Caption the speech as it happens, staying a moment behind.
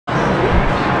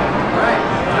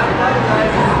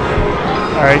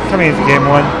Alright, coming into game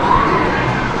 1.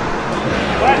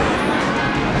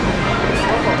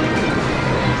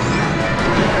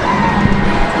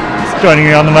 Joining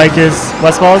me on the mic is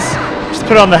Westballs. Just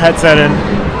put on the headset and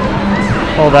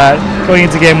all that. Going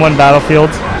into game 1 Battlefield.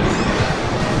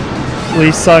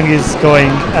 Lee Sung is going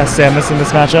as Samus in this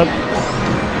matchup.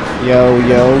 Yo,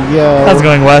 yo, yo. How's it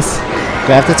going, Wes?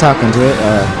 Do I have to talk into it?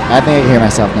 I think I can hear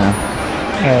myself now.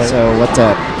 So, what's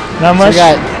up? Not much. So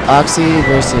we got OXY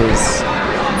versus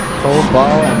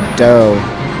Colbol and DfoH.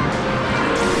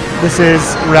 This is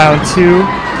round 2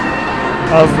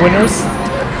 of winners.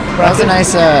 That was a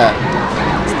nice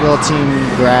little team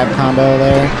grab combo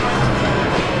there.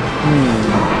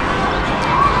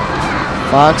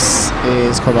 Fox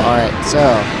is Colbol. Alright, so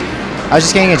I was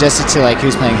just getting adjusted to like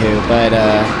who's playing who, but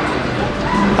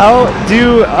how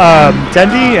do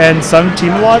Dendy and SUNG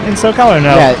team a lot in SoCal or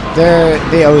no? Yeah,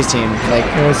 they always team. Like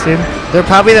they're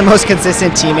probably the most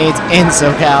consistent teammates in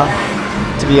SoCal,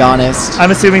 to be honest.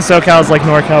 I'm assuming SoCal is like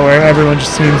NorCal where everyone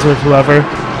just teams with whoever.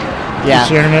 Yeah.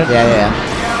 Tournament. Yeah.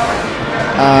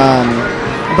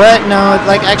 But no,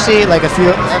 like actually like a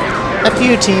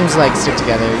few teams like stick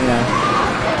together, you know.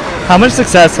 How much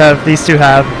success have these two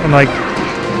have in like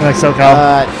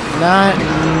SoCal? Not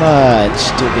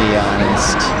much, to be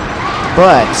honest.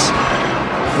 But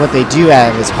what they do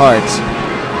have is heart.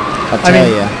 I'll tell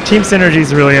you. Team synergy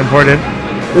is really important.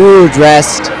 Ooh,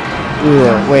 dressed.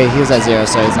 Ooh, wait, he was at 0,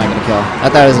 so he's not gonna kill. I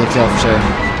thought it was a kill for sure.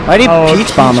 Why did he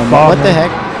peach bomb him? What the heck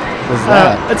was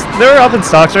that? They're up in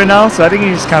stocks right now, so I think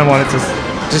he just kind of wanted to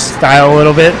just style a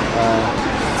little bit.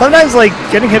 Sometimes, like,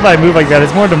 getting hit by a move like that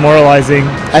is more demoralizing.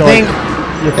 I think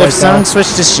if SUNG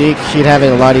switched to Sheik, he'd have it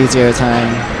a lot easier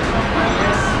time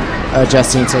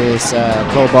adjusting to this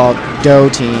Colbol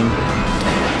DfoH team.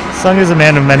 SUNG is a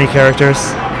man of many characters.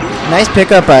 Nice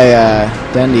pickup by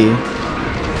Dendy.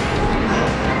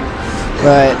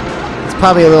 But it's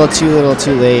probably a little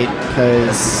too late,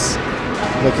 because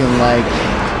looking like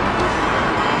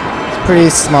it's a pretty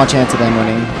small chance of them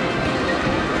winning.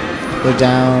 They're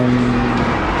down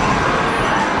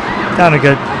a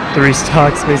good 3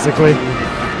 stocks, basically.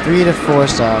 3 to 4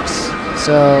 stocks.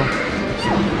 So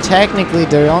technically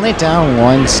they're only down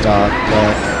 1 stock,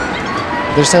 but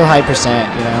they're so high percent,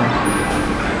 you know.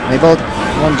 They both,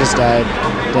 one just died,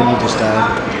 Dendy just died.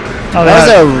 Oh, that was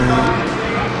a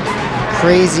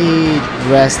crazy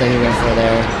rest that he went for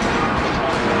there.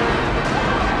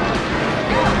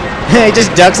 He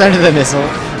just ducks under the missile.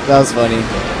 That was funny.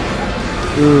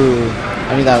 Ooh,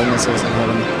 I knew that missile was gonna hit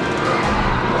him.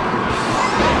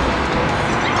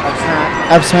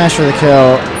 Up smash for the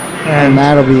kill, and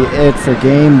that'll be it for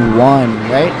game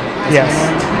 1, right? Yes.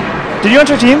 Did you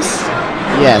enter teams?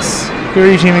 Yes. Who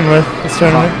are you teaming with this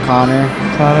tournament? Connor.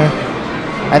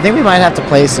 I think we might have to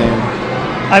play soon.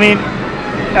 I mean,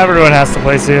 everyone has to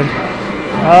play soon.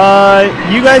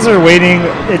 You guys are waiting.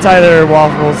 It's either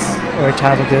Waffles or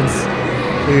Tavakins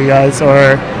for you guys,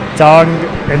 or Dong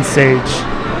and Sage.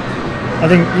 I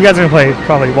think you guys are going to play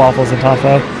probably Waffles and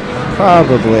Tafo.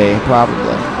 Probably.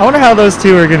 I wonder how those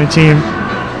two are going to team.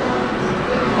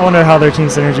 I wonder how their team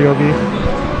synergy will be.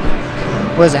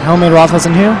 What is it, Homemade Waffles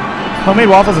and who? Homemade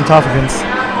Waffles and Tafakins.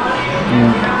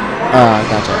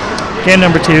 Gotcha. Game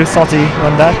number 2, Salty,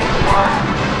 one back.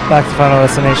 Back to Final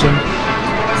Destination.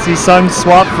 See SUNG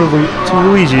swap to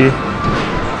Luigi.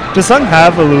 Does SUNG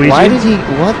have a Luigi? Why did he,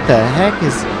 what the heck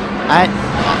is, I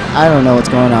don't know what's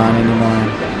going on anymore.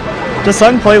 Does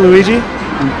SUNG play Luigi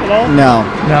at all? No.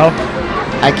 No?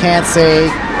 I can't say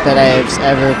that I've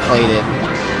ever played it.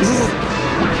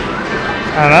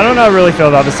 I don't know how I really feel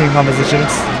about this team composition.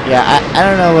 Yeah, I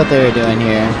don't know what they were doing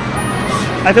here.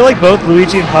 I feel like both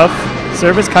Luigi and Puff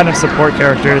serve as kind of support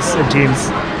characters in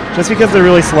teams, just because they're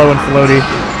really slow and floaty.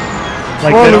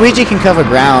 Like, well, Luigi can cover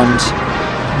ground,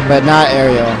 but not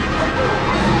aerial.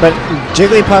 But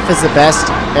Jigglypuff is the best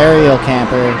aerial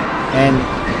camper, and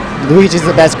Luigi's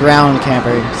the best ground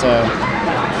camper, so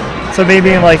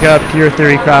maybe in like a pure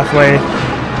theory craft way.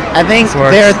 I think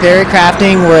their theory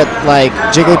crafting with like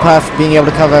Jigglypuff being able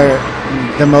to cover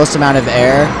the most amount of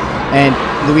air and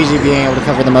Luigi being able to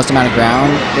cover the most amount of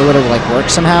ground, it would have like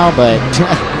worked somehow, but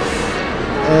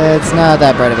it's not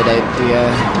that bright of an idea.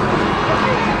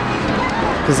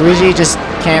 Because Luigi just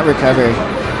can't recover.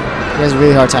 He has a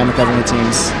really hard time recovering the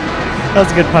teams. That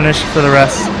was a good punish for the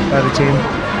rest of the team.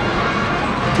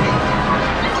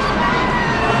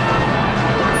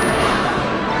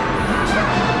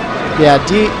 Yeah,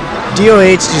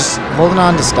 dfoH just holding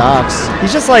on to stocks. He's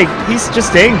just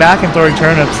staying back and throwing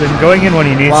turnips and going in when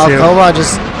he needs to. While Colbol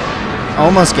just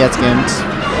almost gets gimped.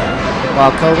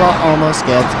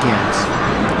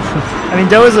 I mean,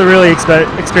 Do is a really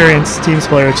experienced teams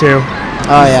player too.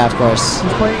 Oh yeah, of course.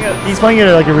 He's playing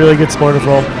it like a really good supportive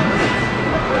role.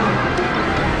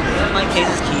 Mike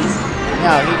Case's keys.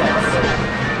 No, he does.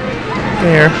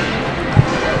 Here.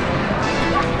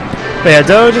 But yeah,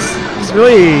 Do just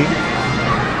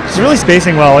really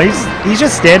spacing well. He's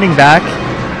just standing back,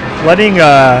 letting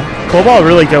Colbol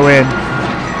really go in.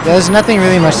 Yeah, there's nothing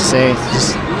really much to say.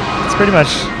 It's pretty much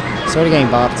sort of getting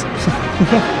bopped.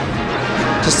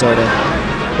 Just sort of.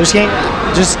 They're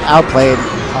just outplayed,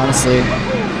 honestly.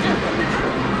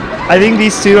 I think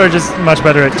these two are just much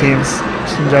better at teams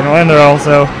just in general, and they're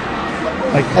also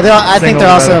like. I think they're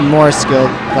also more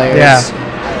skilled players. Yeah.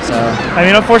 So. I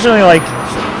mean, unfortunately, like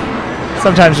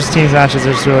sometimes just teams matches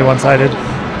are just really one-sided.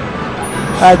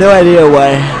 I have no idea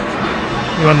why.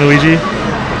 You want Luigi?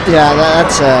 Yeah,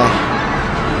 that's.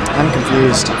 I'm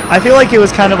confused. I feel like it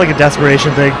was kind of like a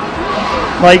desperation thing.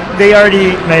 Like, they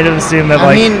already made it assume that,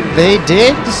 like... I mean, they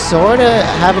did sort of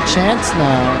have a chance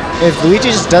now. If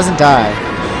Luigi just doesn't die.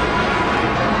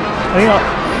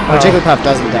 Or Jigglypuff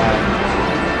doesn't die.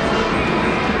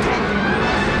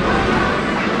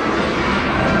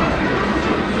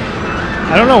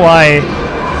 I don't know why.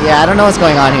 Yeah, I don't know what's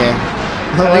going on here.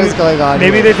 What is going on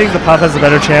maybe here? They think the Puff has a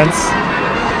better chance.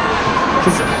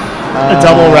 Because a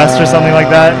double rest or something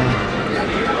like that.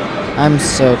 I'm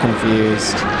so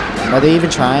confused. Are they even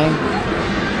trying?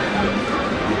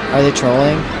 Are they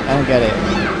trolling? I don't get it.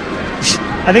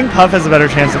 I think Puff has a better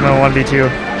chance of a 1v2.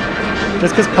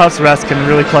 Just because Puff's rest can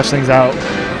really clutch things out.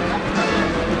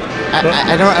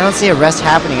 I don't see a rest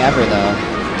happening ever though.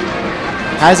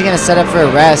 How is he gonna set up for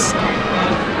a rest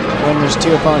when there's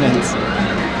two opponents?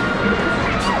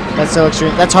 That's so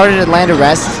extreme. That's harder to land a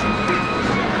rest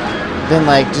than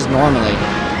like just normally.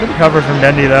 Good cover from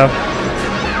Dendy though.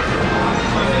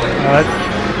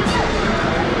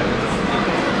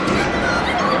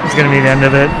 It's gonna be the end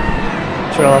of it.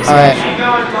 Trail up smash.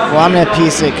 Alright. Well, I'm gonna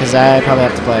piece it because I probably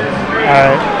have to play.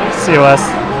 Alright. See you, Wes.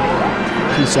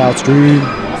 Peace out, stream.